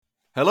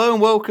Hello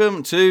and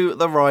welcome to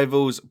the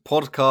Rivals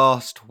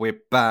podcast. We're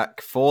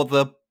back for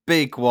the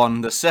big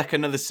one, the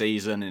second of the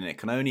season, and it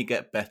can only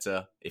get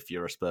better if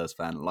you're a Spurs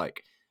fan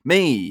like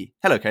me.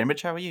 Hello,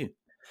 Cambridge. How are you?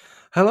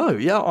 Hello.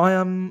 Yeah, I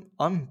am.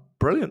 I'm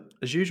brilliant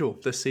as usual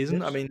this season.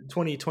 Good. I mean,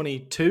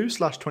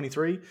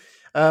 2022/23.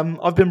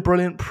 I've been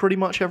brilliant pretty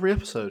much every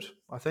episode.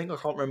 I think I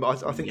can't remember. I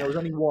think Yeah. there was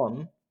only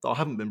one that I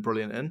haven't been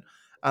brilliant in,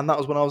 and that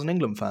was when I was an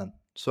England fan.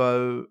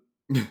 So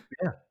yeah,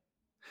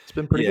 it's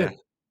been pretty Yeah.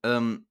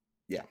 good.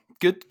 Yeah.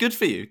 Good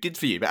for you. Good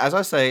for you. But as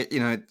I say,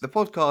 the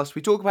podcast,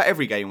 we talk about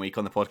every game week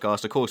on the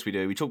podcast. Of course we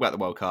do. We talk about the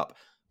World Cup.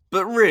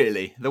 But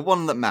really, the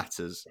one that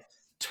matters,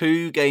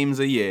 2 games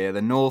a year,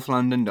 the North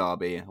London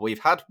Derby.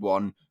 We've had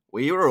one.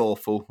 We were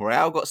awful.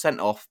 Real got sent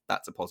off.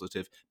 That's a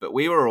positive. But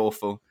we were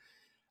awful.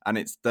 And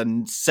it's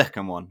the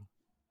second one.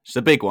 It's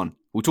a big one.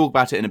 We'll talk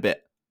about it in a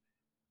bit.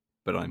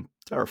 But I'm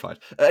terrified.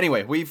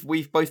 Anyway,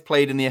 we've both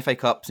played in the FA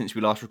Cup since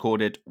we last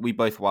recorded. We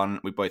both won.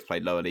 We both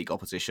played lower league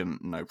opposition.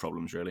 No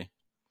problems, really.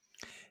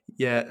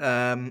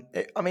 Yeah.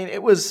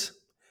 It was.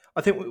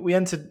 I think we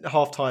entered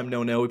half time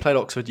 0-0. We played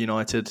Oxford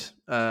United.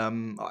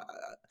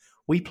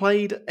 We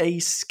played a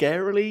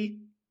scarily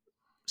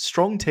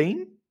strong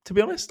team. To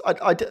be honest,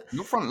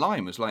 Your front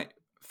line was like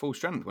full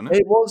strength, wasn't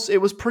it? It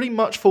was pretty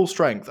much full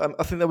strength.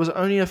 I think there was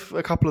only a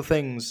couple of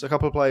things, a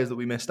couple of players that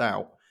we missed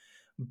out.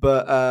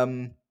 But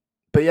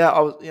yeah,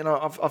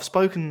 I've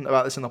spoken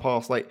about this in the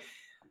past. Like,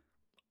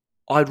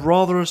 I'd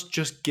rather us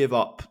just give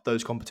up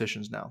those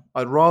competitions now.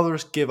 I'd rather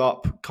us give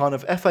up kind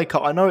of FA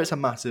Cup. I know it's a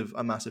massive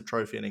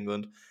trophy in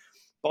England,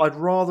 but I'd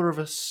rather of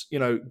us,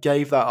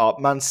 gave that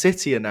up. Man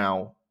City are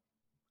now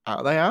out.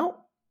 Are they out?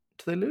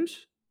 Do they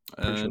lose?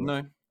 Sure.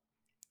 No.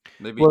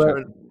 They beat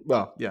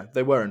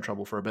They were in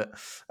trouble for a bit.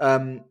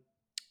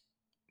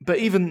 But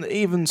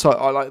even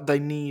so,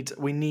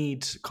 we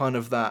need kind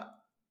of that.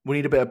 We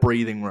need a bit of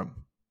breathing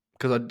room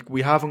because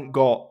we haven't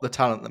got the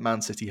talent that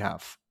Man City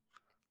have.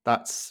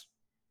 That's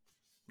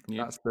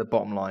the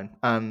bottom line,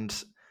 and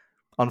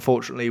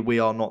unfortunately, we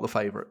are not the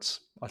favourites.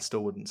 I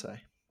still wouldn't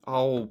say.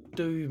 Oh,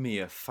 do me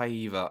a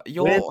favour.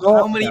 You're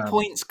how many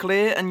points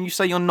clear, and you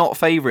say you're not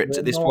favourites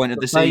at this point of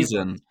the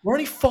season? We're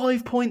only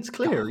 5 points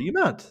clear. Are you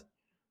mad?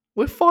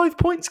 We're 5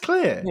 points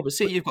clear. Yeah, but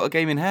City have got a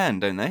game in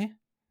hand, don't they?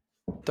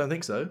 Don't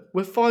think so.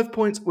 We're 5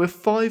 points. We're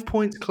 5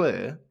 points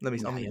clear. Let me.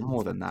 No, you're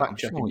more than that. Fact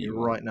checking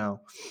you right now.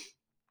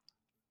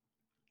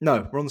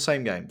 No, we're on the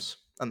same games,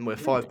 and we're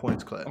 5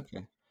 points clear.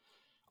 Okay.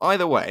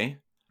 Either way,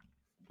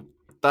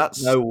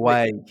 that's no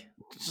way.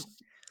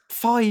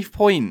 5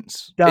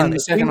 points in the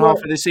second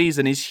half of the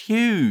season is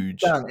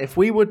huge. Dan, if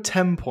we were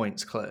 10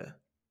 points clear,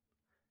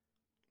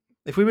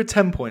 at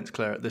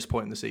this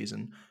point in the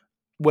season,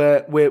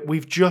 we're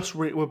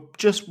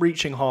just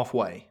reaching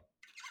halfway.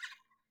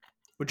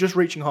 We're just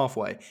reaching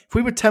halfway. If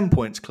we were 10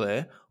 points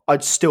clear,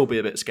 I'd still be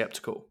a bit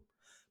sceptical.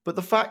 But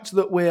the fact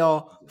that we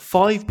are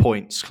 5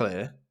 points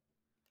clear,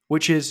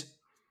 which is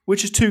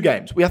 2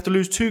 games, we have to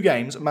lose 2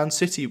 games. Man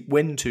City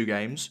win 2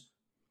 games.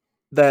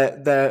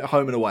 They're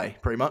home and away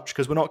pretty much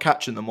because we're not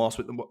catching them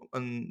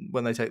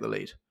when they take the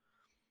lead.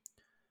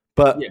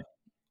 But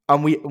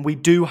and we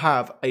do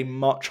have a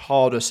much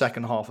harder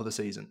second half of the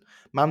season.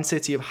 Man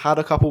City have had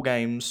a couple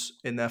games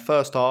in their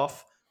first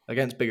half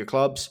against bigger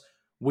clubs.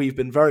 We've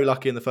been very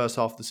lucky in the first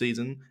half of the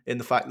season in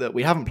the fact that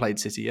we haven't played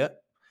City yet,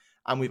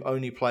 and we've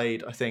only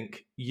played, I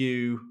think,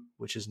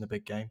 which isn't a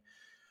big game,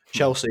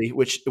 Chelsea,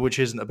 which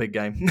isn't a big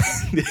game.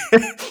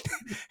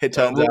 It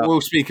turns out we'll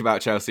speak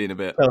about Chelsea in a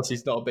bit.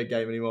 Chelsea's not a big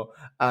game anymore,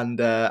 and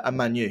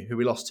Man U, who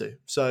we lost to.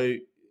 So,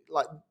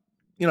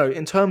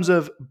 in terms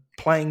of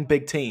playing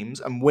big teams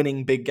and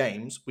winning big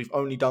games, we've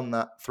only done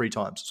that 3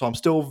 times. So I'm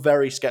still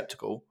very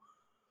sceptical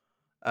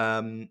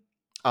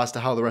as to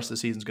how the rest of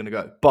the season's going to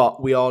go.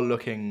 But we are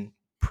looking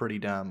pretty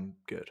damn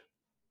good.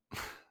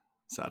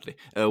 Sadly.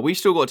 We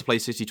still got to play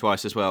City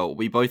twice as well.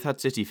 We both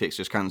had City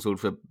fixtures cancelled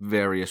for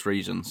various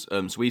reasons.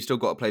 So we've still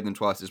got to play them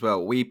twice as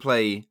well. We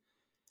play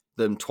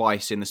them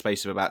twice in the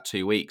space of about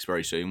 2 weeks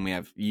very soon. We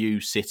have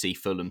City,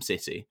 Fulham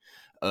City,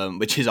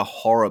 which is a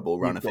horrible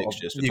run of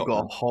fixtures for Tottenham. You've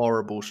got a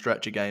horrible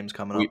stretch of games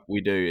coming up.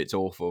 We do. It's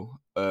awful.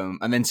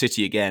 And then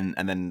City again,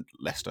 and then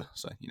Leicester.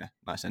 So,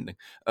 nice ending.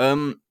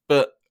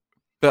 But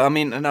I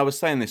mean, and I was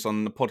saying this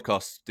on the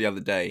podcast the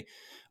other day.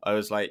 I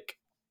was like,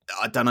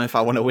 I don't know if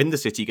I want to win the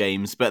City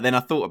games, but then I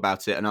thought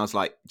about it and I was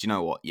like, do you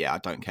know what? Yeah, I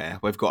don't care.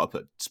 I've got to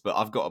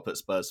put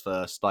Spurs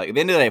first. Like, at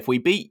the end of the day, if we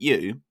beat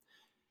you,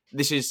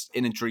 this is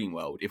in a dream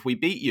world. If we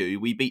beat you,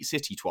 we beat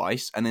City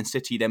twice, and then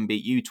City then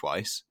beat you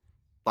twice.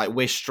 Like,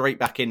 we're straight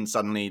back in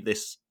suddenly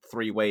this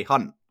 3-way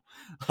hunt.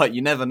 Like,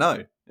 you never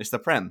know. It's the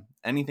Prem.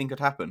 Anything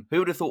could happen. Who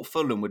would have thought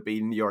Fulham would be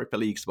in the Europa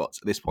League spots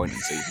at this point in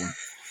the season?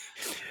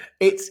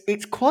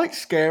 It's quite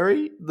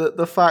scary that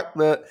the fact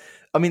that,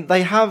 I mean,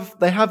 they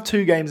have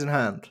 2 games in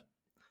hand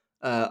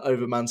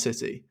over Man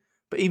City,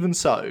 but even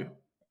so,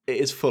 it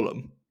is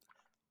Fulham,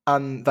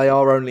 and they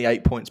are only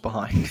 8 points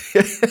behind.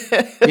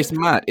 It's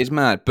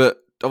mad. But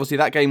obviously,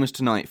 that game was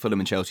tonight, Fulham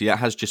and Chelsea. That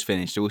has just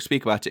finished, so we'll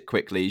speak about it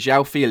quickly.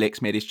 João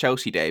Felix made his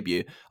Chelsea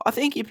debut. I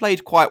think he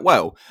played quite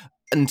well.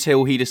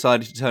 until he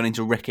decided to turn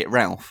into Wreck-It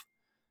Ralph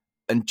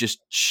and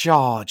just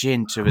charge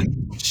into a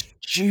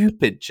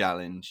stupid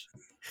challenge.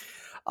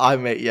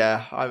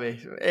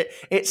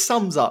 It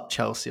sums up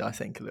Chelsea, I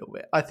think, a little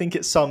bit. I think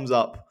it sums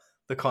up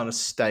the kind of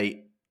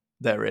state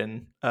they're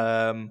in.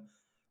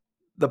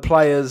 The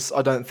players,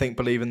 I don't think,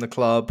 believe in the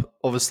club.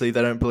 Obviously,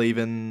 they don't believe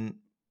in.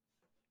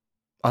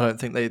 I don't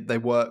think they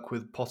work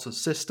with Potter's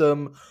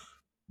system.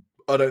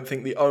 I don't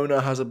think the owner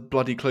has a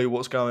bloody clue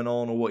what's going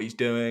on or what he's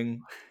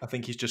doing. I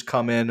think he's just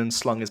come in and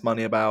slung his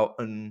money about,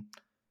 and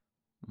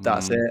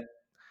that's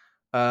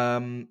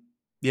it.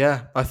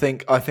 Yeah, I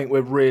think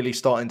we're really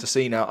starting to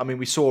see now. I mean,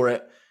 we saw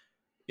it,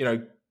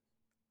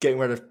 getting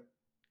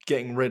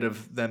rid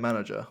of their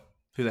manager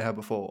who they had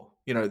before.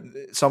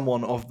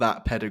 Someone of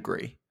that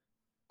pedigree.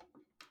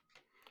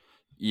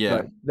 Yeah.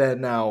 Like, they're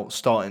now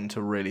starting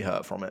to really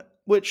hurt from it,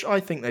 which I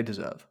think they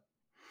deserve.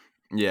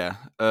 Yeah.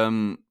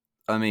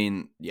 I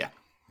mean, yeah.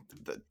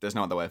 There's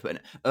no other way of putting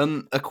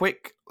it. A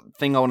quick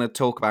thing I want to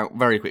talk about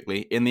very quickly.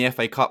 In the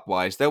FA Cup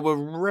wise, there were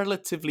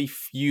relatively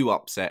few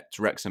upsets.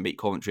 Wrexham beat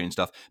Coventry and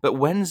stuff, but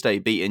Wednesday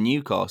beating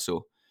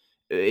Newcastle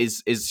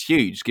is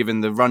huge given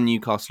the run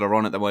Newcastle are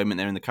on at the moment.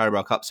 They're in the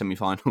Carabao Cup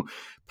semi-final.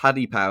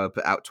 Paddy Power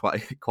put out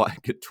quite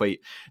a good tweet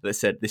that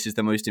said, "This is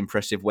the most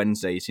impressive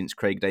Wednesday since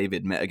Craig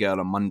David met a girl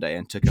on Monday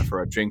and took her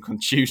for a drink on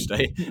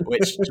Tuesday,"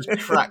 which just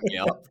cracked me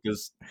up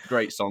because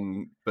great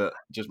song, but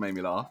just made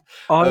me laugh.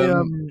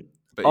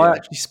 But I yeah.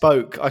 actually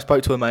spoke. I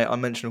spoke to a mate. I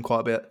mentioned him quite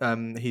a bit.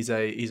 He's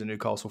a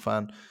Newcastle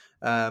fan,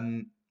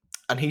 and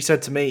he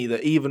said to me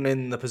that even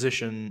in the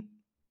position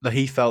that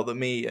he felt that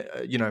me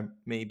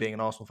being an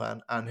Arsenal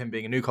fan and him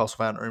being a Newcastle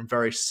fan are in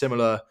very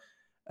similar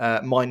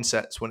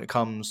mindsets when it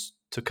comes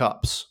to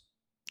cups,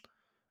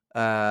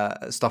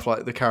 stuff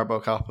like the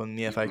Carabao Cup and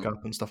the FA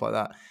Cup and stuff like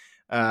that.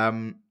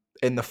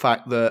 In the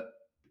fact that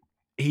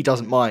he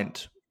doesn't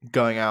mind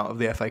going out of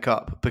the FA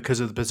Cup because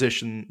of the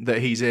position that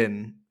he's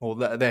in, or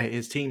that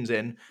his team's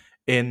in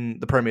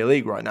the Premier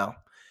League right now,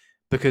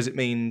 because it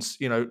means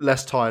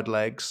less tired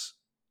legs,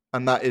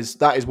 and that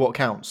is what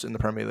counts in the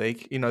Premier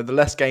League. The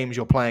less games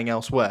you're playing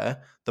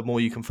elsewhere, the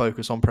more you can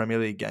focus on Premier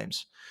League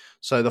games.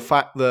 So the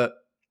fact that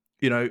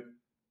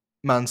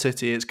Man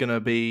City, it's going to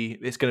be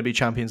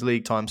Champions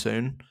League time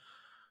soon.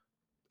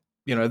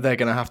 They're going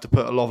to have to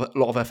put a lot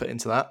of effort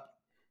into that.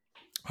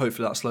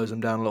 Hopefully that slows them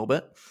down a little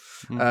bit.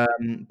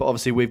 But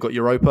obviously we've got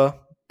Europa.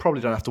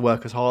 Probably don't have to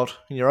work as hard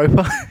in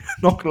Europa.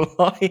 Not gonna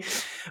lie,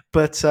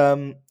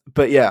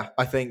 but yeah,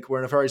 I think we're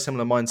in a very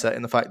similar mindset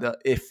in the fact that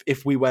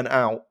if we went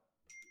out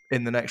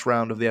in the next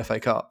round of the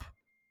FA Cup,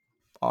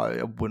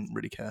 I wouldn't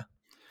really care.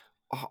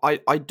 I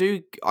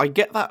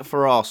get that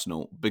for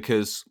Arsenal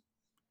because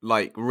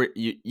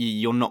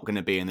you're not going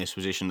to be in this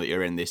position that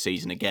you're in this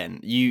season again.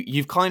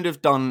 You've kind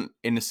of done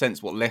in a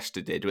sense what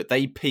Leicester did, but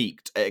they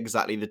peaked at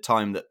exactly the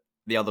time that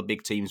the other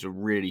big teams were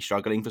really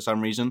struggling for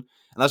some reason,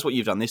 and that's what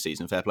you've done this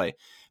season. Fair play.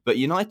 But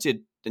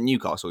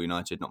Newcastle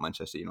United, not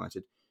Manchester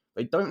United,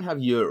 they don't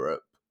have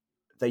Europe.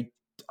 I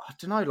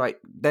don't know,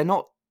 they're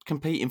not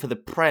competing for the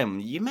Prem.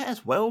 You may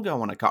as well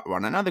go on a cup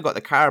run. I know they've got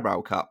the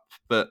Carabao Cup,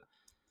 but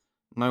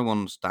no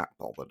one's that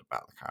bothered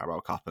about the Carabao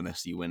Cup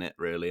unless you win it,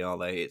 really, are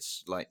they?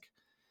 It's like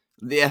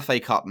the FA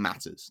Cup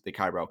matters. The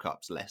Carabao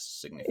Cup's less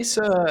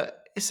significant.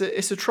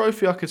 It's a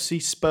trophy I could see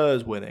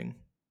Spurs winning.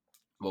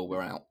 Well,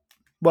 we're out.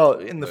 Well,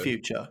 in the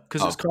future,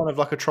 because it's kind of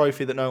like a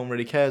trophy that no one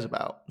really cares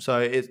about. So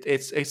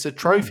it's a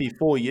trophy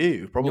for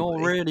you, probably.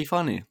 You're really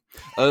funny.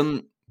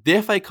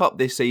 The FA Cup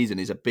this season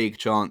is a big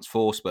chance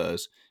for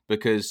Spurs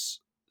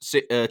because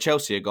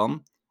Chelsea are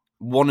gone.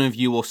 One of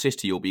you or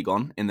City will be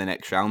gone in the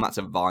next round. That's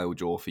a vile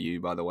draw for you,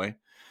 by the way.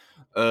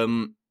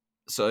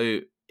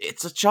 So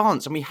it's a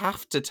chance, and we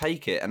have to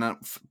take it. And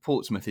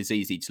Portsmouth is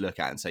easy to look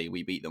at and say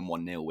we beat them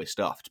 1-0, we're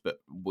stuffed, but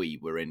we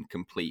were in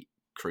complete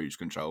cruise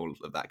control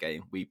of that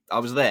game. I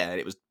was there, and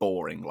it was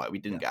boring. We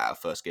didn't get out of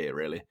first gear,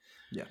 really.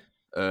 Yeah.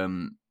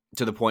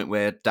 To the point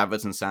where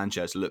Davinson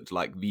Sanchez looked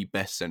like the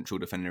best central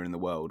defender in the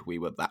world. We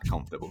were that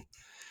comfortable.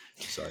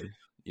 So,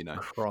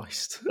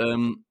 Christ.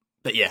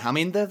 But yeah, I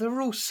mean,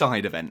 they're all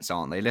side events,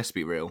 aren't they? Let's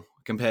be real.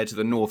 Compared to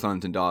the North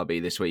London derby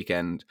this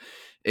weekend,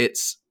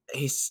 it's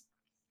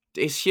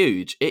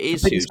huge. It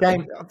is huge.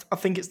 Game. I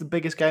think it's the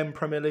biggest game in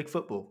Premier League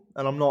football,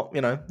 and I'm not,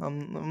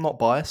 I'm not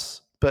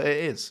biased, but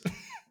it is.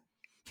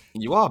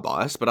 You are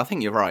biased, but I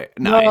think you're right.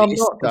 No, I'm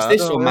not. It's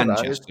this or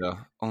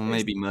Manchester, or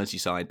maybe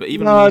Merseyside. But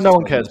even no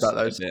one cares about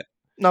those.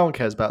 No one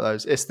cares about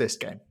those. It's this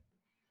game.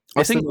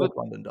 I think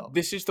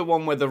this is the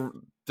one where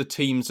the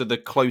teams are the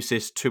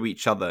closest to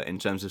each other in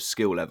terms of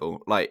skill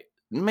level.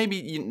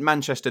 Maybe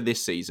Manchester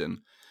this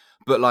season,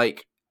 but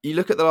you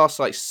look at the last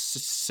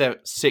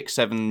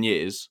 6-7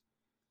 years.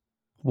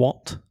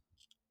 What?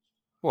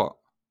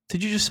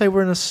 Did you just say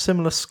we're in a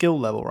similar skill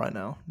level right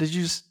now? Did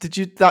you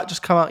that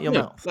just come out your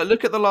mouth?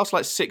 Look at the last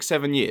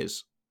 6-7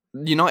 years.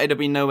 United have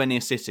been nowhere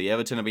near City.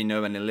 Everton have been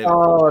nowhere near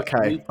Liverpool. Oh,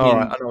 okay. All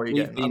right. I know what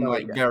you're getting.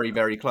 We've been very,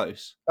 very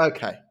close.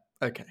 Okay.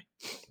 I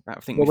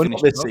think we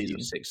finished this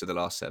season 6 of the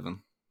last 7.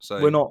 So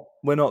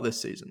we're not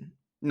this season.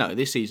 No,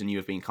 this season you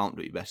have been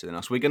comfortably better than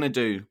us. We're going to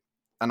do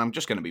and I'm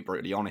just going to be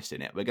brutally honest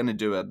in it. We're going to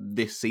do a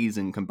this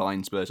season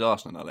combined Spurs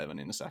Arsenal 11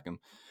 in a second.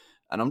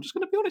 And I'm just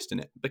going to be honest in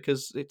it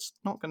because it's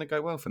not going to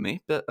go well for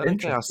me. But I don't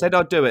care. I said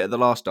I'd do it at the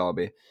last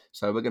derby,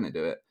 so we're going to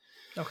do it.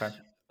 Okay.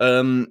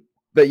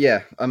 But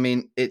yeah, I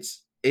mean, it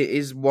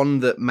is one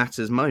that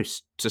matters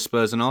most to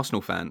Spurs and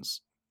Arsenal fans.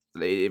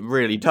 It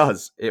really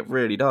does. It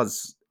really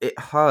does. It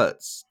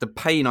hurts. The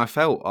pain I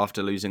felt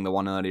after losing the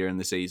one earlier in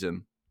the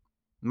season,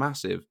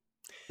 massive.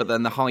 But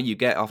then the high you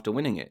get after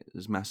winning it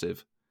is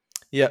massive.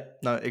 Yeah,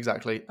 no,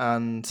 exactly,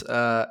 and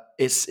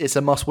it's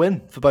a must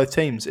win for both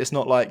teams. It's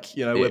not like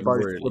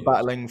we're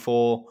battling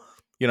for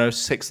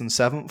 6th and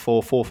 7th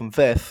or 4th and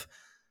 5th.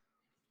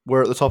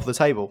 We're at the top of the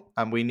table,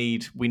 and we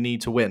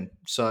need to win.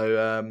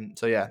 So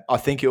yeah, I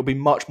think it'll be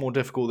much more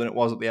difficult than it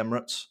was at the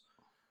Emirates.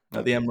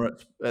 At the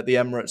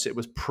Emirates, it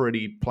was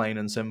pretty plain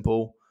and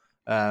simple.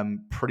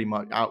 Pretty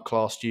much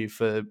outclassed you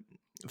for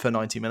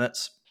 90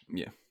 minutes.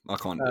 Yeah, I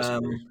can't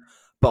disagree.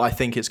 But I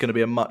think it's going to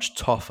be a much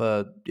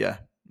tougher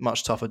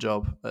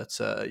job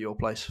at your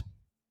place.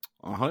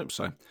 I hope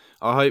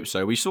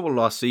so. We saw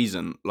last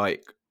season,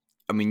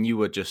 you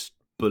were just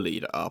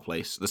bullied at our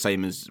place, the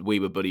same as we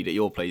were bullied at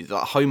your place.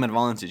 Like, home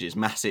advantage is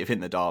massive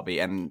in the derby,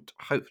 and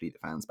hopefully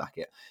the fans back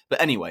it.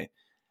 But anyway,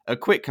 a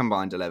quick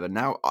combined 11.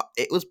 Now,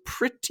 it was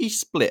pretty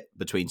split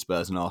between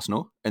Spurs and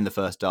Arsenal in the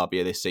first derby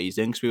of this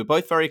season, because we were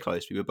both very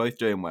close. We were both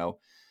doing well.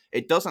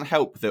 It doesn't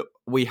help that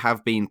we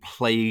have been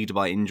plagued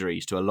by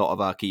injuries to a lot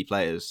of our key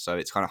players, so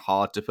it's kind of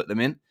hard to put them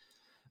in.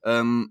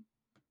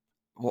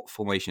 What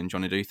formation do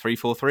you want to do?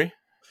 3-4-3?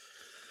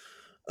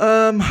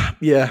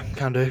 Yeah,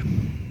 can do.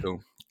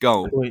 Cool.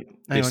 Goal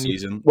this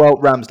season. Well,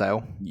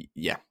 Ramsdale.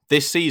 Yeah.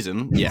 This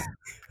season, yeah.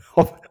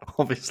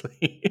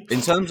 Obviously.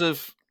 In terms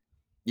of,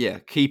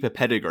 keeper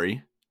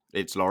pedigree,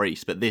 it's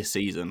Lloris, but this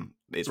season,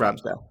 it's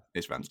Ramsdale.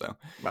 It's Ramsdale.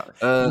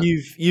 Right.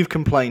 You've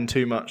complained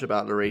too much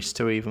about Lloris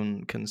to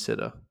even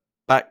consider.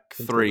 Back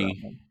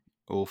 3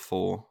 or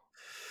 4.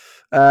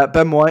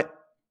 Ben White.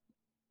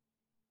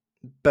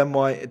 Ben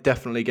White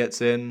definitely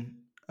gets in.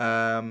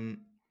 Saliba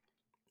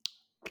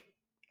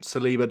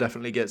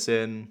definitely gets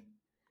in.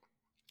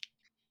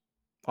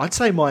 I'd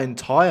say my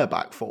entire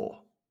back 4.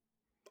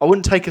 I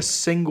wouldn't take a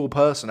single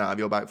person out of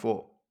your back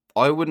 4.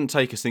 I wouldn't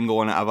take a single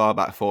one out of our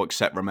back 4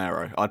 except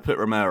Romero. I'd put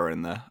Romero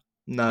in there.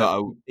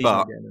 No,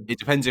 but it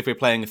depends if we're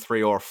playing a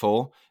 3 or a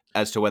 4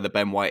 as to whether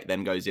Ben White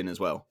then goes in as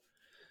well.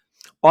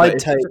 I'd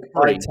take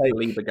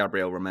Saliba,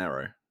 Gabriel,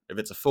 Romero. If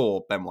it's a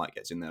 4, Ben White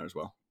gets in there as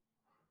well.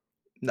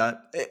 No,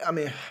 I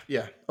mean,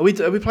 yeah. Are we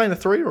playing a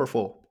 3 or a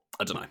 4?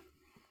 I don't know.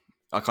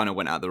 I kind of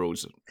went out the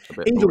rules a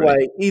bit.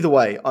 Either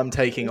way, I'm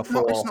taking a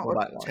full Arsenal back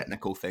line. It's not a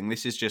technical thing.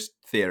 This is just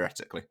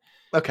theoretically.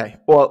 Okay.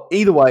 Well,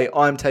 either way,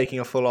 I'm taking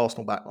a full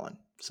Arsenal back line.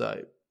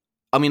 So,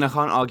 I mean, I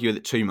can't argue with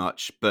it too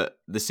much, but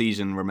the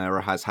season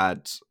Romero has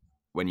had,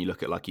 when you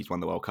look at he's won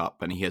the World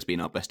Cup and he has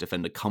been our best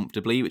defender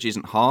comfortably, which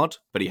isn't hard,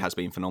 but he has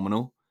been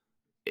phenomenal.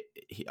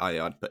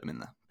 I'd put him in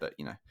there, but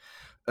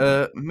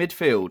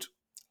midfield.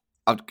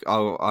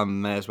 I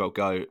may as well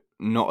go.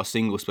 Not a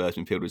single Spurs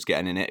midfielder is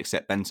getting in it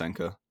except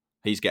Bentancur.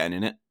 He's getting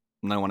in it.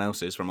 No one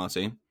else is from our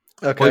team.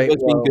 Okay, he's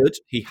been good.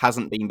 He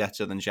hasn't been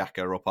better than Xhaka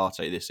or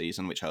Partey this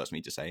season, which hurts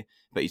me to say.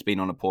 But he's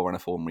been on a poor run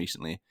of form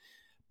recently.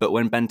 But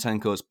when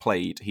Bentancur's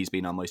played, he's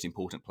been our most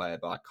important player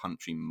by a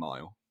country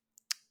mile.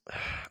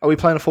 Are we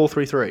playing a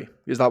 4-3-3?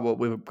 Is that what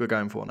we're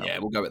going for now? Yeah,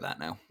 we'll go with that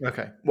now.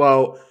 Okay.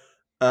 Well,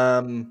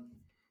 I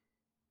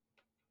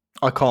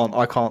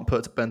can't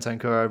put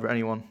Bentancur over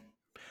anyone.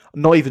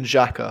 Not even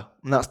Xhaka.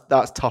 And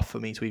that's tough for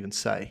me to even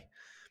say.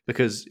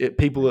 Because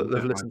people that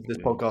have listened to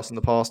this podcast in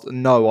the past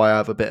know I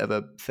have a bit of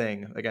a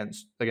thing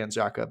against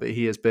Xhaka, but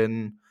he has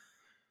been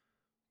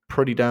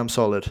pretty damn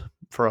solid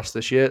for us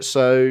this year.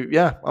 So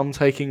yeah, I'm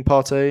taking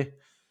Partey,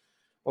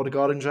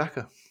 Odegaard, and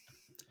Xhaka.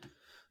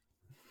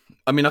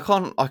 I mean, I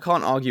can't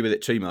argue with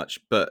it too much,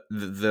 but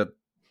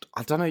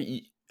I don't know.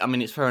 I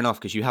mean, it's fair enough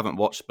because you haven't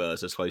watched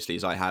Spurs as closely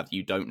as I have.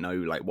 You don't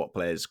know what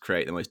players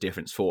create the most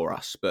difference for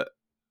us. But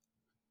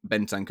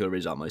Bentancur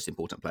is our most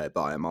important player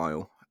by a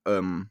mile.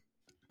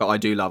 But I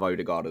do love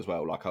Odegaard as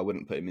well. I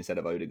wouldn't put him instead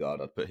of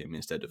Odegaard. I'd put him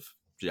instead of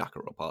Xhaka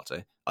or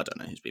Partey. I don't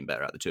know who's been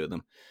better out of the two of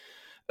them.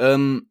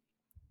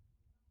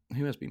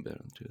 Who has been better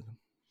out of the two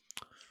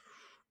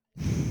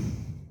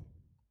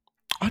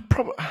of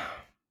them?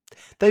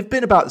 They've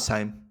been about the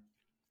same.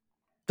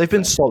 They've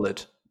been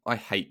solid. I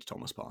hate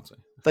Thomas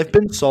Partey. They've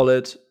been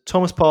solid.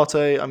 Thomas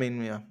Partey, I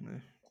mean, yeah,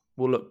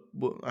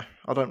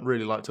 I don't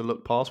really like to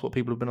look past what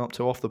people have been up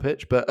to off the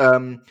pitch, but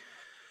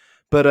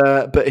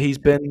he's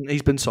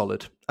been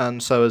solid,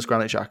 and so has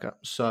Granit Xhaka.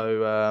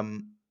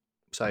 So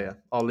yeah,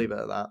 I'll leave it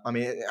at that. I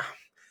mean,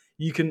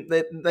 you can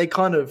they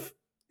kind of,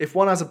 if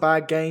one has a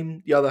bad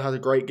game, the other has a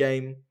great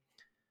game.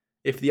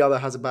 If the other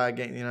has a bad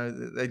game,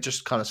 they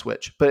just kind of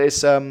switch. But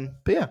it's but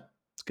yeah,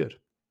 it's good.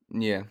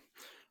 Yeah,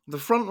 the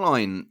front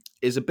line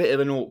is a bit of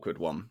an awkward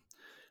one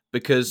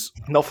because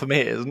not for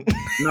me, it isn't.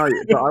 No,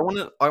 but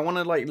I want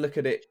to look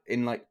at it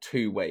in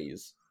two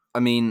ways. I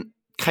mean,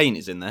 Kane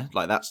is in there.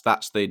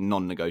 That's the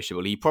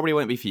non-negotiable. He probably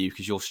won't be for you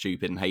because you're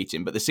stupid and hate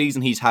him. But the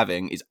season he's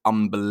having is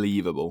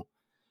unbelievable.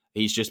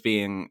 He's just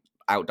being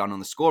outdone on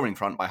the scoring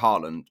front by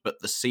Haaland, but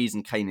the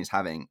season Kane is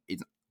having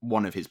is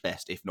one of his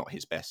best, if not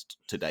his best,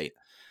 to date.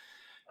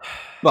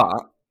 But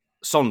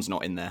Son's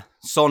not in there.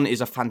 Son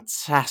is a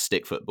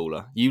fantastic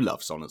footballer. You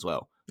love Son as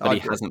well, but I he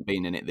do. hasn't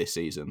been in it this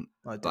season.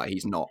 I do.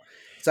 He's not.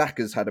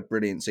 Saka's had a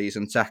brilliant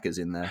season. Saka's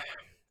in there.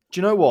 Do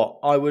you know what?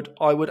 I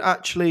would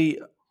actually,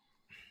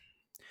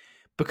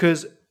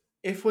 because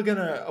if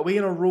are we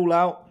gonna rule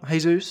out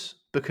Jesus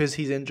because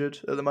he's injured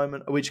at the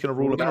moment? Are we just gonna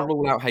Well, rule we're him going to out?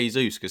 rule out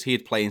Jesus because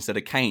he'd play instead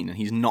of Kane, and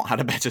he's not had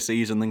a better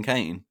season than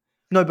Kane.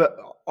 No, but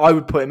I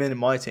would put him in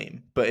my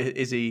team. But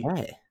is he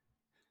Where?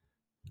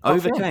 up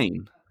Over front?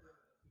 Kane?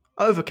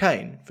 Over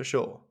Kane for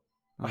sure.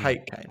 I Oh.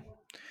 hate Kane,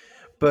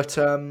 but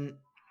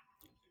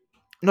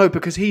no,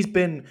 because he's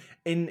been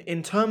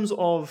in terms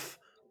of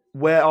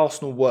where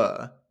Arsenal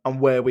were and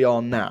where we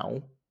are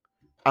now,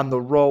 and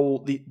the role,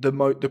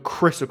 the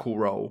critical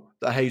role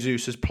that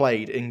Jesus has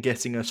played in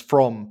getting us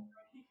from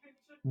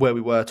where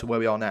we were to where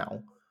we are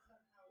now,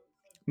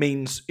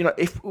 means,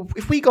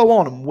 if we go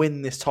on and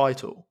win this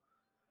title,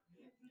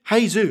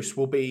 Jesus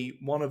will be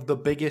one of the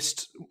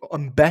biggest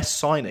and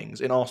best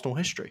signings in Arsenal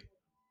history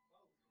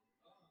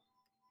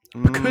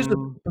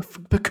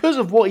because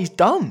of what he's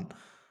done.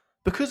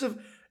 Because of,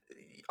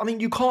 I mean,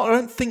 you can't. I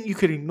don't think you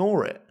could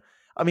ignore it.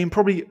 I mean,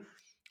 probably.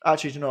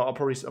 Actually, I'll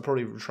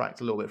probably retract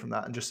a little bit from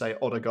that and just say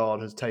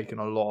Odegaard has taken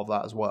a lot of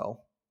that as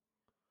well.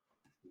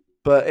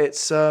 But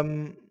it's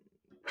but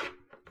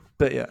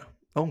yeah.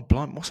 Oh,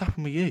 blind! What's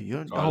happened with you?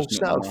 Your I whole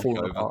just knocked setup's the mic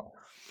falling over.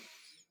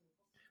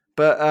 apart.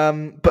 But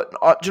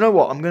do you know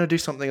what? I'm going to do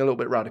something a little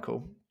bit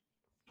radical.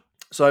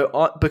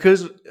 So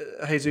because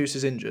Jesus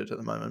is injured at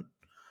the moment,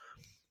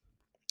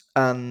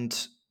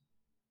 and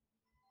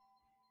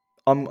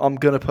I'm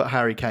going to put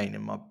Harry Kane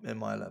in my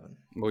 11.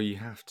 Well, you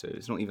have to.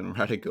 It's not even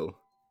radical.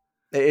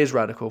 It is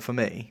radical for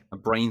me. A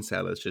brain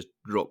cell has just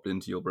dropped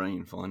into your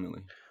brain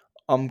finally.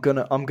 I'm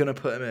gonna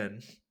put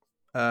him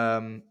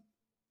in.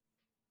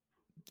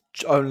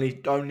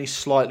 Only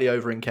slightly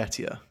over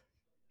Nketiah.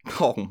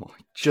 Oh my!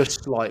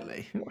 Just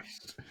slightly.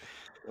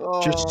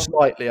 Oh. Just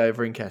slightly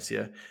over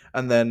Nketiah.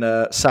 And then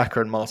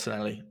Saka and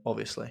Martinelli,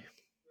 obviously.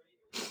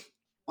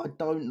 I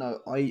don't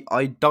know.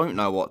 I don't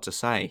know what to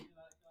say.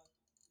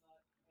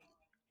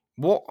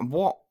 What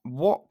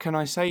can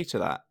I say to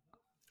that?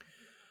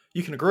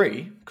 You can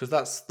agree, because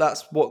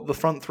that's what the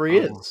front three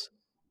is.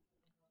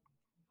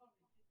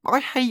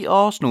 I hate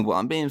Arsenal, but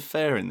I'm being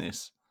fair in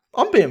this.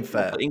 I'm being I'm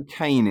fair. putting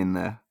Kane in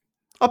there.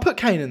 I put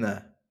Kane in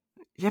there.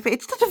 Yeah, but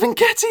it's not even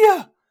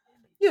Nketiah.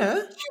 Yeah.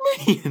 What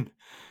do you mean?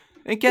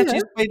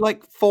 Nketiah's played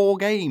like 4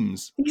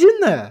 games. He's in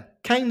there.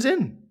 Kane's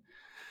in.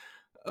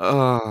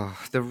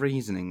 The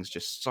reasoning's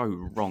just so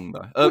wrong,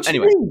 though. What do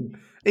you Anyway, mean?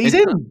 He's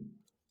in.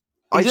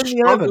 I He's in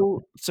the 11.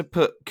 struggle to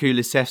put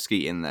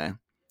Kulusevski in there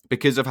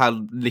because of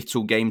how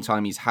little game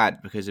time he's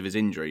had because of his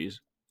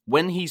injuries.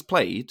 When he's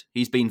played,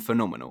 he's been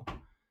phenomenal,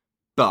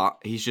 but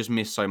he's just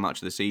missed so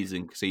much of the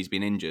season because he's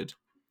been injured.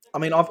 I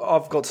mean,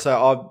 I've got to say,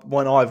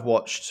 when I've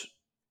watched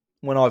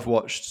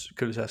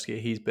Kulusevski,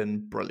 he's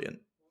been brilliant.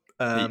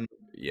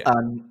 Yeah,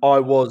 And I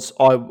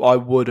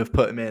would have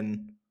put him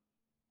in.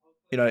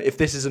 If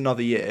this is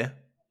another year,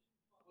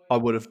 I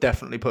would have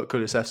definitely put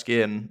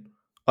Kulusevski in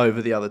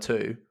over the other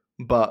two.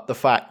 But the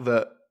fact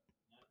that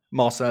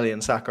Martinelli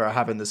and Saka are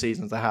having the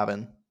seasons they're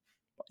having,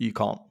 you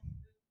can't.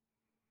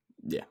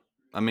 yeah.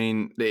 I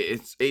mean,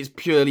 it's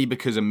purely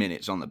because of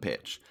minutes on the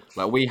pitch.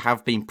 Like, we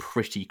have been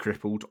pretty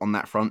crippled on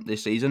that front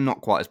this season.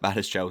 Not quite as bad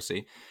as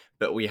Chelsea,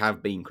 but we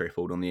have been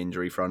crippled on the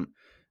injury front,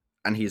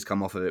 and he's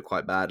come off of it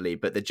quite badly.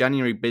 But the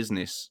January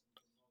business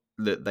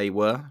that they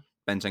were,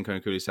 Bentenko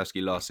and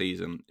Kulusevski last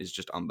season, is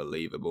just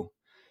unbelievable.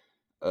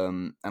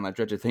 And I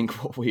dread to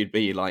think what we'd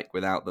be like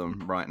without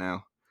them right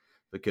now,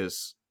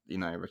 because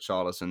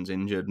Richarlison's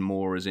injured,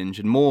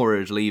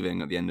 Moura is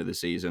leaving at the end of the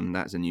season.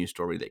 That's a new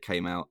story that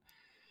came out.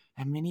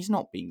 I mean, he's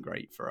not been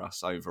great for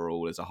us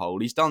overall as a whole.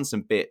 He's done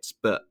some bits,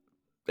 but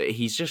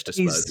he's just a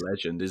Spurs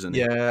legend, isn't he?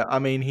 Yeah, I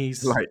mean,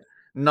 he's like,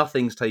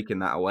 nothing's taken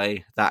that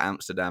away. That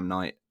Amsterdam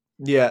night.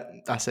 Yeah,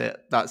 that's it.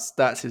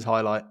 That's his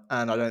highlight,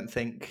 and I don't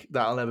think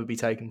that'll ever be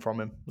taken from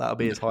him. That'll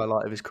be his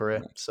highlight of his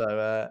career.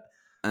 So,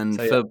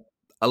 for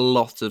a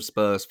lot of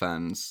Spurs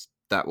fans,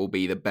 that will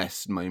be the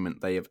best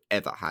moment they have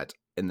ever had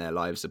in their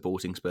lives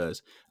supporting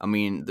Spurs. I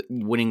mean,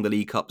 winning the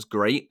League Cup's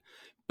great,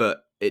 but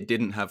it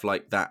didn't have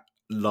like that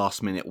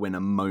last-minute winner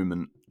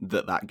moment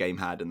that game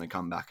had and the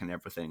comeback and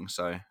everything.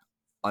 So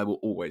I will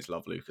always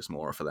love Lucas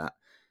Moura for that.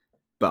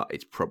 But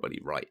it's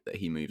probably right that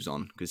he moves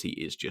on because he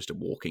is just a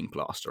walking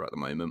plaster at the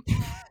moment.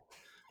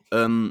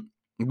 But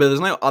there's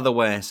no other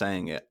way of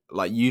saying it.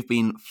 Like, you've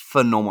been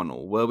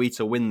phenomenal. Were we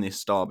to win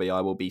this derby,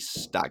 I will be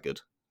staggered.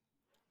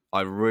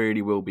 I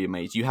really will be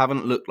amazed. You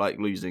haven't looked like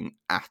losing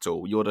at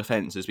all. Your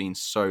defence has been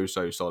so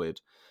solid.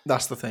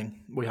 That's the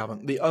thing. We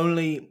haven't. The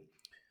only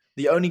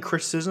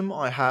criticism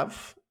I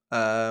have,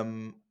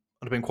 and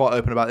I've been quite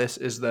open about this,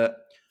 is that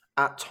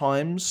at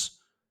times,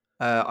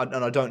 and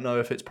I don't know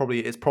if it's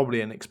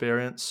probably an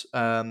experience.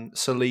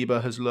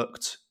 Saliba has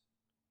looked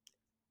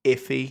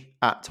iffy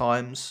at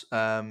times.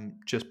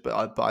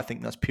 But I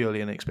think that's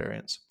purely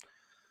inexperience.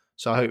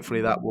 So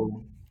hopefully that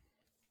will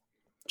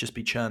just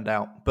be churned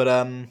out. But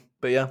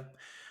yeah,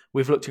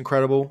 we've looked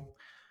incredible,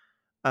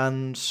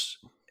 and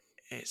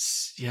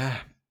it's yeah.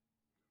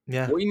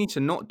 What you need to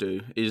not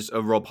do is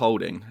a Rob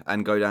Holding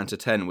and go down to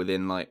 10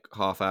 within like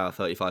half hour,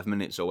 35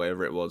 minutes or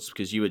whatever it was,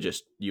 because you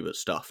were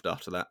stuffed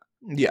after that.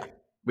 Yeah,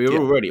 We were yeah,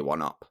 already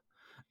one up,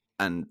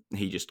 and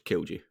he just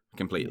killed you yeah.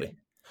 completely.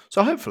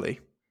 So hopefully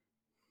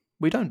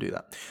we don't do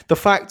that. The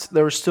fact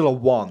there is still a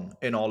 1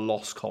 in our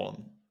loss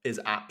column is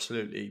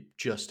absolutely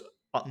just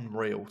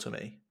unreal to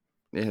me.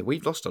 Yeah,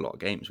 we've lost a lot of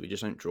games. We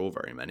just don't draw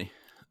very many.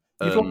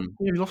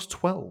 You've lost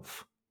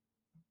 12.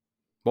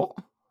 What?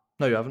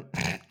 No, you haven't.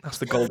 That's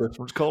the goal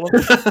difference column.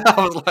 I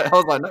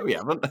was like, no, we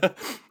haven't.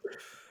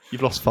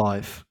 You've lost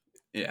 5.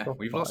 Yeah, Lost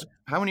we've 5. lost.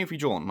 How many have you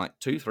drawn? Like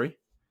 2, 3?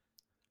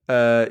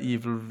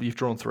 You've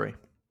drawn 3.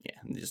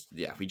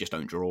 Yeah, we just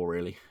don't draw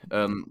really.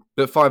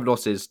 But 5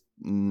 losses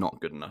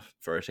not good enough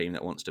for a team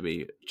that wants to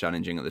be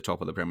challenging at the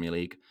top of the Premier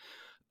League.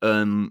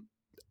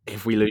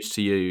 If we lose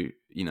to you,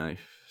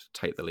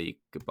 take the league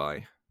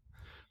goodbye.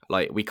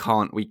 Like we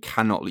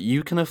cannot.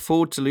 You can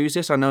afford to lose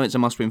this. I know it's a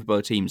must-win for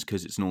both teams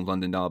because it's North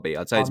London derby.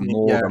 I'd say it's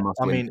more of a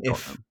must-win for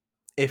Tottenham.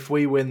 if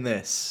we win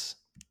this,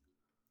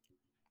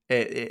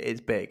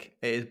 it's big.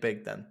 It is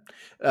big. Then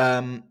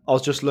I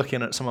was just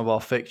looking at some of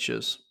our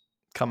fixtures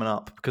coming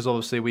up because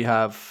obviously we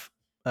have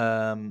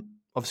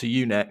obviously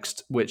you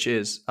next, which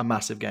is a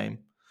massive game,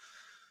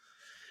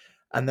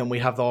 and then we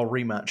have our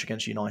rematch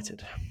against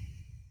United.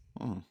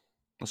 Oh,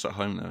 that's at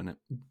home though, isn't it?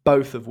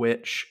 Both of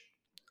which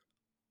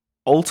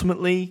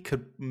ultimately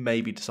could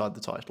maybe decide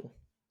the title.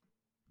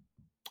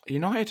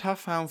 United have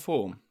found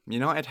form. They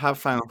have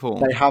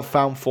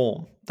found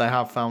form. They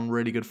have found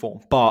really good form.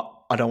 But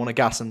I don't want to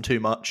gas them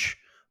too much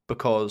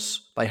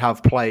because they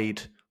have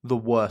played the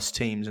worst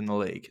teams in the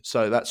league.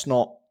 So that's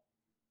not...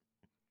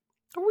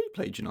 Have we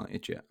played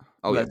United yet?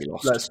 Oh, yeah, we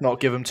lost. Let's not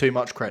give them too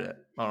much credit.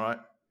 All right?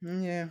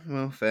 Yeah,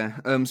 well,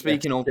 fair.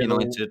 Speaking of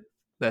United...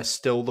 They're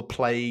still the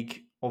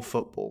plague of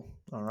football.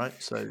 All right?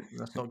 So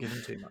let's not give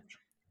them too much.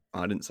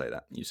 I didn't say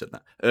that. You said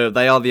that.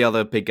 They are the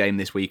other big game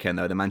this weekend,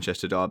 though, the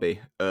Manchester derby.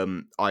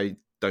 I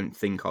don't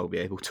think I'll be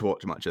able to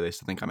watch much of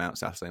this. I think I'm out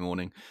Saturday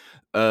morning.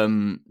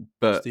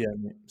 But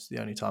it's the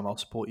only time I'll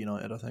support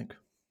United, I think.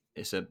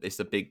 It's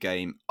a big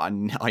game. I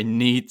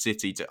need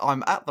City to...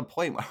 I'm at the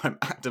point where I'm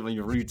actively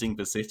rooting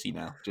for City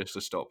now, just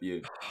to stop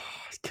you.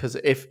 Because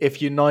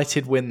if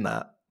United win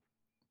that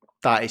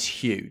is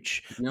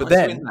huge. But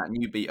then win that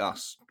and you beat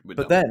us.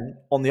 But then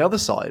on the other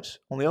side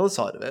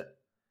of it,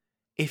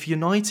 if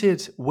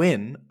United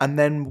win and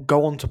then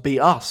go on to beat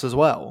us as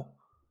well,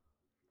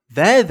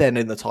 they're then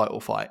in the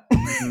title fight.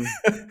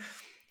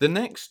 The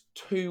next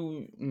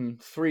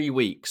 2-3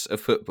 weeks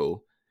of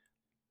football,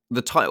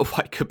 the title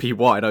fight could be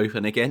wide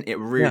open again. It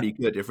really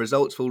could. If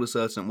results fall a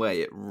certain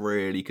way, it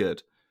really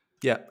could.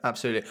 Yeah,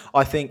 absolutely.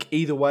 I think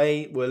either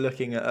way, we're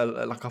looking at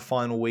a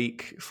final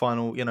week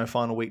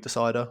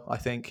decider. I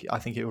think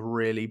it will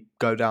really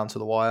go down to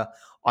the wire.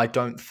 I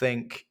don't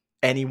think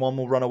anyone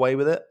will run away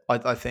with it.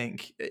 I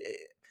think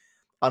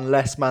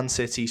unless Man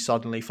City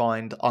suddenly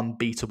find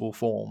unbeatable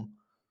form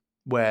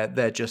where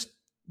they're just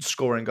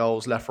scoring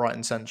goals left, right,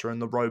 and centre,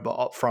 and the robot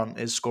up front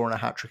is scoring a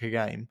hat-trick a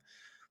game,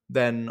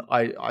 then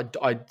I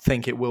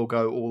think it will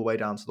go all the way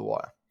down to the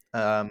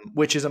wire,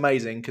 which is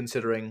amazing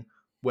considering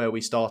where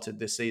we started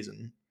this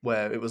season,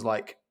 where it was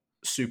like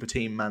super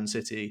team Man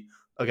City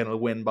are going to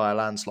win by a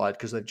landslide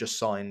because they've just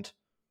signed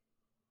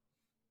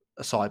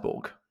a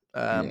cyborg.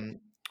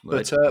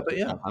 But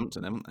yeah,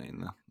 Southampton, haven't they,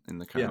 in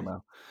the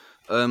Carabao?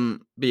 But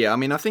yeah, I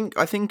mean, I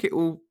think it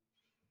will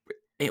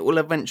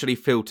eventually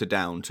filter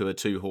down to a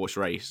 2-horse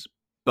race,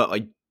 but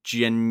I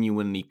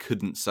genuinely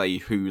couldn't say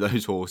who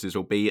those horses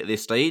will be at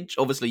this stage.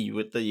 Obviously,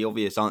 the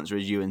obvious answer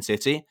is you and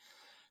City,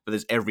 but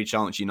there's every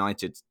chance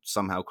United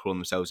somehow crawl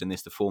themselves in the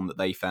form that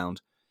they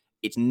found.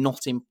 It's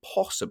not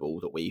impossible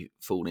that we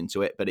fall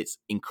into it, but it's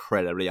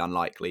incredibly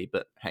unlikely.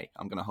 But hey,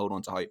 I'm going to hold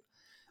on to hope.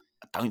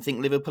 I don't think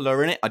Liverpool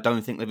are in it. I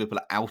don't think Liverpool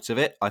are out of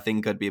it. I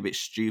think I'd be a bit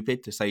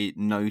stupid to say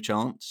no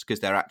chance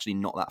because they're actually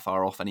not that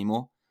far off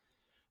anymore.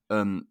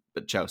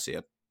 But Chelsea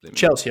are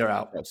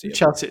out.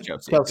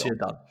 Chelsea are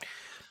done.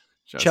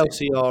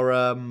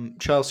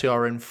 Chelsea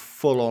are in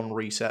full on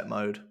reset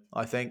mode.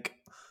 I think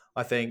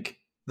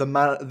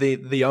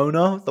the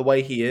owner, the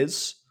way he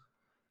is,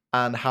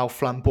 and how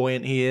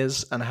flamboyant he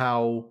is, and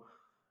how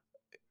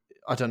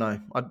I don't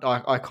know.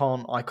 I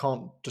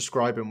can't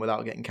describe him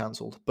without getting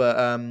cancelled.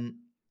 But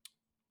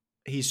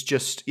he's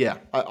just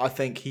I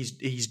think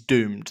he's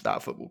doomed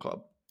that football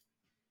club.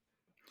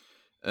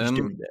 He's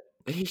doomed it.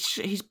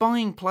 He's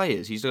buying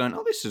players. He's going,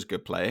 oh, this is a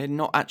good player,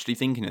 not actually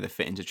thinking of the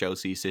fit into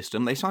Chelsea's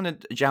system. They signed a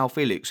João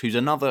Felix, who's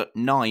another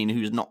 9,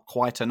 who's not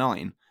quite a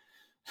 9.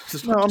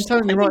 No, I'm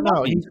telling you right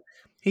now,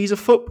 he's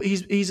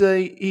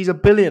a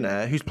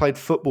billionaire who's played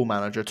Football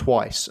Manager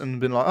twice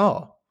and been like,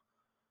 oh,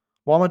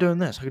 why am I doing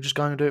this? I could just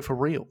go and do it for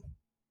real.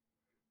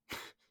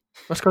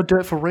 Let's go do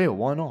it for real.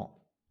 Why not?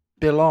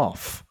 Be a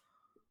laugh.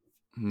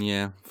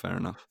 Yeah, fair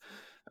enough.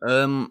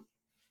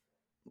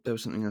 There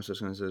was something else I was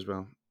going to say as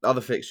well.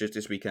 Other fixtures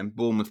this weekend: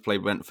 Bournemouth play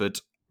Brentford.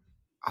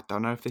 I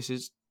don't know if this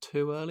is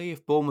too early.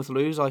 If Bournemouth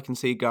lose, I can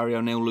see Gary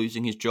O'Neill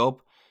losing his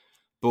job.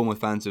 Bournemouth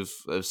fans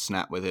have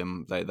snapped with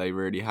him. They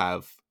really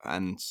have.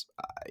 And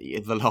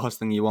the last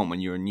thing you want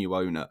when you're a new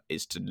owner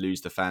is to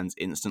lose the fans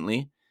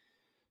instantly.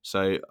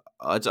 So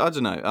I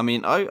don't know. I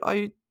mean,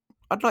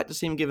 I'd like to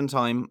see him given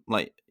time.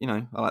 Like, you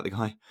know, I like the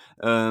guy.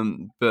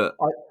 But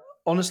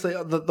Honestly,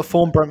 the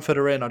form Brentford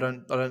are in, I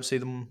don't see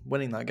them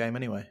winning that game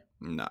anyway.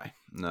 no,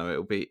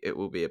 it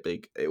will be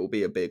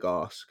a big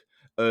ask.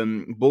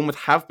 Bournemouth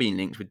have been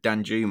linked with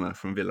Dan Juma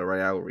from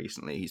Villarreal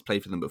recently. He's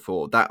played for them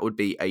before. That would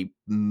be a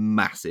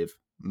massive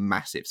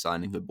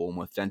signing for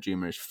Bournemouth. Dan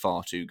Juma is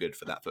far too good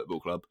for that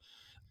football club.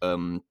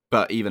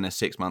 But even a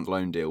 6-month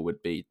loan deal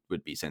would be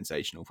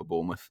sensational for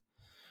Bournemouth.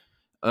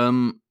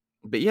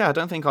 But yeah, I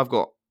don't think I've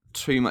got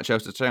too much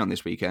else to say on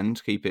this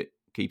weekend. Keep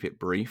it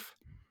brief.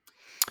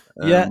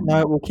 Yeah,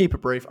 no, we'll keep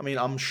it brief. I mean,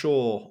 I'm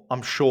sure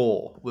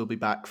we'll be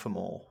back for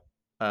more.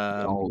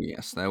 Oh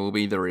yes, there will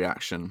be the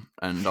reaction,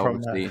 and From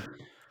obviously,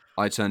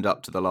 I turned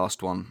up to the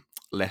last one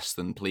less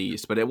than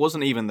pleased. But it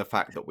wasn't even the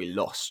fact that we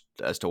lost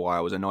as to why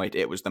I was annoyed.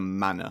 It was the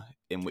manner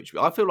in which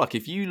I feel like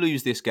if you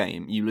lose this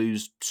game, you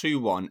lose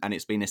 2-1, and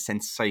it's been a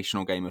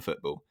sensational game of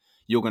football.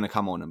 You're going to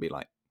come on and be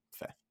like,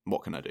 fair.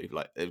 What can I do?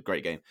 Like, a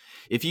great game.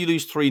 If you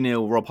lose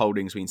 3-0, Rob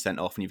Holding's been sent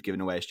off, and you've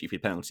given away a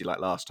stupid penalty like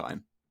last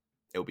time,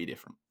 it'll be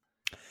different.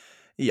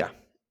 Yeah.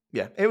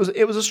 It was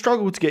a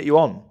struggle to get you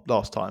on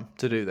last time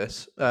to do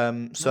this.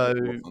 So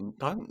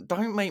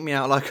Don't make me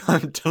out like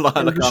I'm it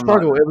was a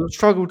struggle. It was a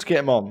struggle to get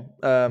him on.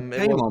 It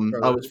came was on. a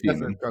struggle. I It was was definitely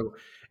fuming. a struggle.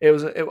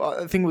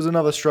 I think it was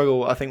another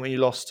struggle. I think when you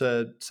lost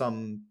to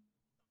some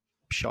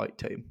shite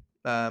team.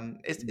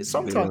 It's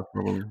sometimes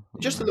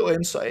just a little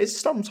insight. It's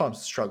sometimes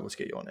a struggle to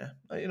get you on here.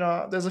 You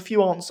know, there's a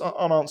few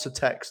unanswered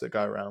texts that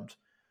go around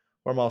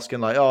where I'm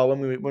asking like, oh,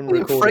 when we're Being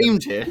recording,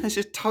 framed here. This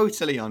is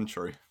totally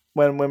untrue.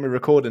 when we're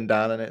recording,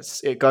 Dan, and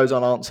it goes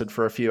unanswered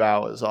for a few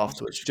hours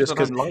afterwards, just I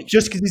because don't like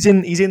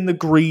he's in the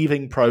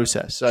grieving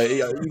process. So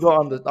I've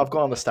got to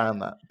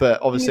understand that. But thing is,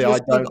 obviously, I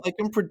don't. I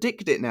can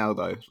predict it now,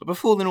 though.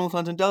 Before the North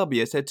London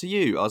derby, I said to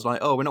you, I was like,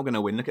 "Oh, we're not going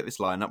to win. Look at this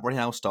lineup.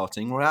 Royale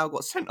starting. Royale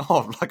got sent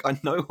off. Like, I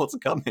know what's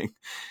coming."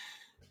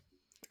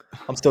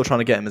 I'm still trying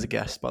to get him as a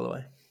guest, by the way.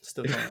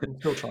 I'm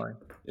still trying.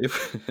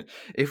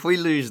 If we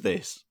lose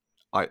this,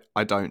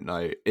 I don't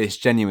know. It's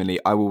genuinely,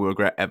 I will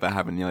regret ever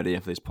having the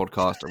idea for this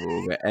podcast. I will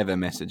regret ever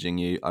messaging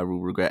you. I will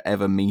regret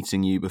ever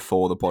meeting you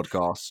before the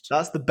podcast.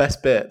 That's the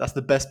best bit. That's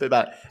the best bit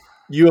about it.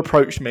 You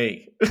approached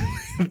me.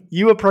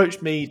 You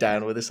approached me,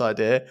 Dan, with this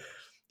idea.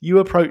 You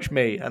approached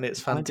me, and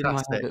it's Why didn't I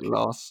fantastic. have it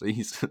last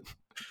season?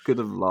 Could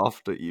have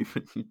laughed at you.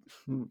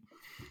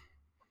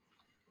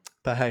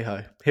 But hey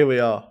ho, here we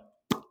are.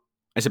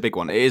 It's a big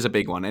one. It is a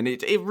big one. And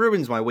it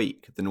ruins my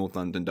week, the North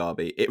London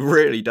derby. It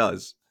really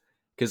does.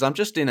 Because I'm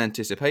just in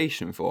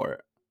anticipation for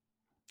it.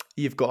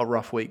 You've got a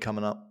rough week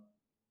coming up.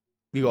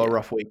 A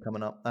rough week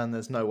coming up, and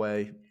there's no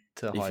way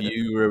to hide If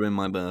you ruin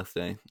my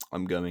birthday,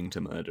 I'm going to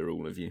murder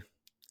all of you.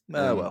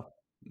 Well,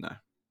 No. we'll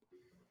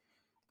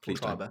Please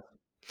try don't. best.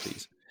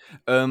 Please.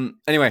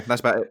 Anyway,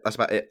 that's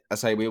about it. I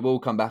say we will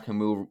come back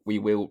and we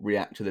will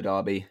react to the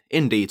derby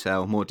in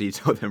detail, more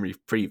detail than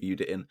we've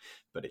previewed it in,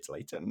 but it's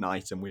late at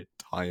night and we're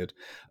tired.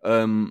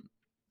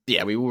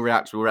 Yeah, we will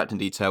react. We'll react in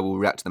detail. We'll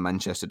react to the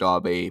Manchester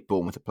derby.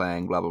 Bournemouth are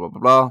playing. Blah blah blah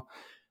blah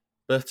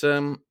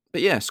blah.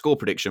 But yeah, score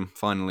prediction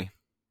finally.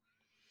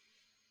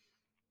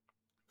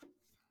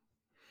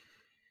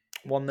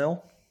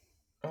 1-0.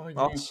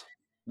 Us.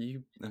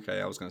 You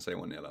okay? I was going to say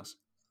 1-0 us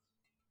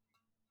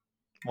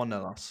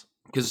 1-0 us.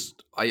 because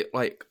I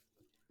like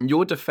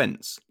your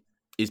defense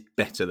is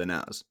better than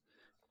ours,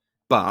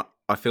 but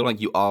I feel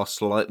like you are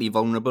slightly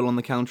vulnerable on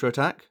the counter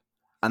attack,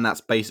 and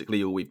that's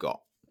basically all we've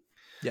got.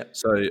 Yeah.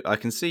 So I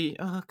can see.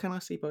 Can I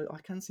see both?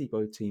 I can see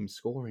both teams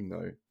scoring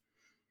though.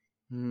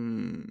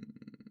 I'm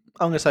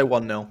going to say 1-0.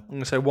 I'm going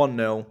to say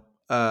 1-0.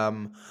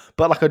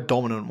 But like a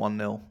dominant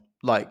 1-0.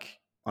 Like,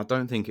 I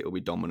don't think it will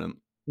be dominant.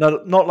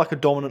 no, not like a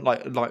dominant.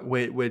 Like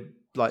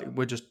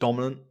we're just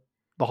dominant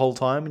the whole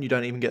time, and you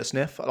don't even get a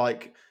sniff.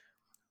 Like,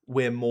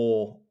 we're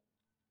more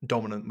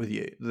dominant with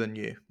you than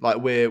you. Like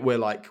we're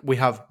like we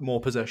have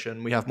more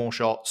possession, we have more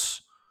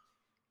shots,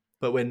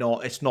 but we're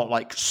not. It's not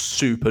like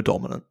super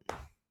dominant.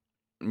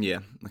 Yeah.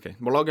 Okay.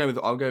 Well, I'll go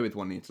with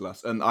 1-0 to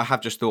us. And I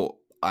have just thought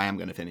I am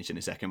going to finish in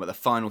a second, but the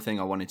final thing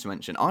I wanted to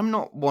mention, I'm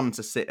not one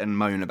to sit and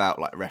moan about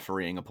like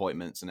refereeing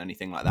appointments and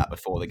anything like that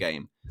before the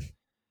game,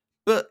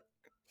 but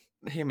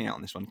hear me out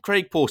on this one.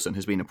 Craig Pawson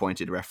has been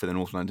appointed ref for the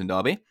North London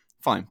derby.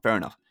 Fine, fair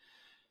enough.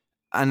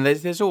 And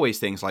there's always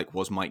things like,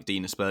 was Mike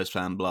Dean a Spurs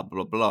fan, blah,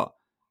 blah, blah.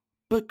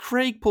 But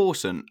Craig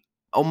Pawson,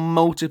 on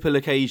multiple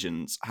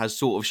occasions, has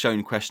sort of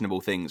shown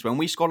questionable things. When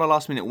we scored a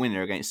last-minute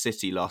winner against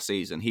City last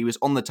season, he was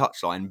on the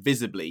touchline.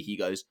 Visibly, he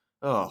goes,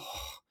 oh,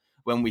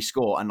 when we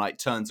score, and like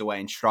turns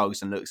away and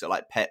shrugs and looks at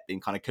like Pep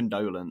in kind of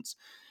condolence.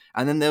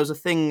 And then there was a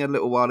thing a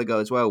little while ago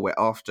as well where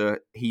after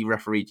he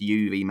refereed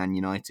UV Man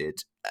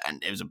United,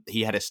 and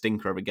he had a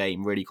stinker of a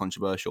game, really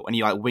controversial, and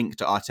he like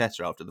winked at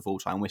Arteta after the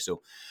full-time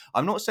whistle.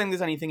 I'm not saying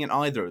there's anything in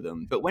either of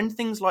them, but when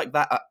things like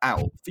that are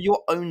out, for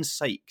your own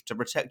sake, to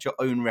protect your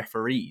own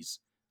referees,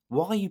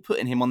 why are you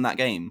putting him on that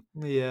game?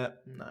 Yeah,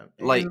 no.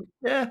 Like,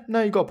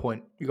 No, you got a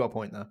point. You got a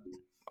point there.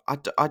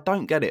 I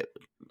don't get it.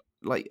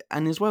 Like,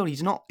 and as well,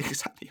 he's not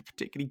exactly a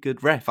particularly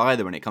good ref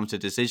either when it comes to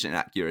decision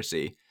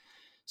accuracy.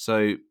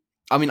 So,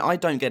 I mean, I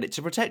don't get it.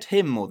 To protect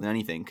him more than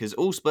anything, because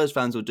all Spurs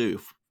fans will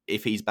do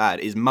if he's bad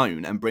is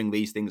moan and bring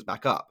these things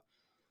back up.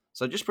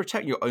 So just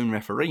protect your own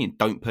referee and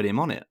don't put him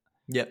on it.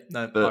 Yep,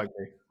 no, But I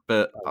agree.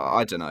 but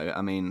I don't know.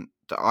 I mean,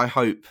 I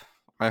hope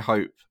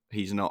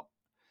he's not.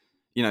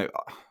 You know,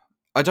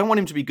 I don't want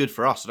him to be good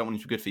for us. I don't want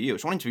him to be good for you. I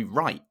just want him to be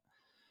right.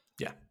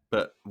 Yeah.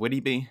 But would he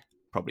be?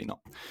 Probably not.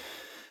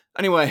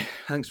 Anyway,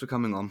 thanks for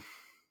coming on.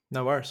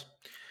 No worries.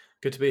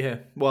 Good to be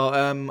here. Well,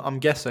 I'm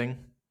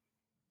guessing.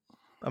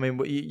 I mean,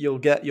 you'll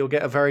get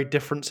a very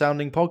different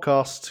sounding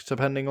podcast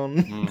depending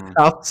on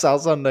how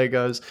Sunday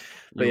goes.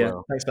 But yeah,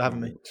 thanks for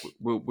having me.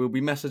 We'll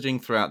be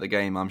messaging throughout the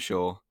game, I'm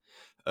sure.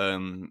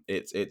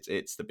 It's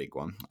the big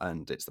one,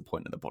 and it's the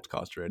point of the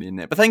podcast, really, isn't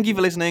it? But thank you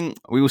for listening.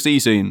 We will see you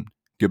soon.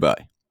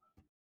 Goodbye.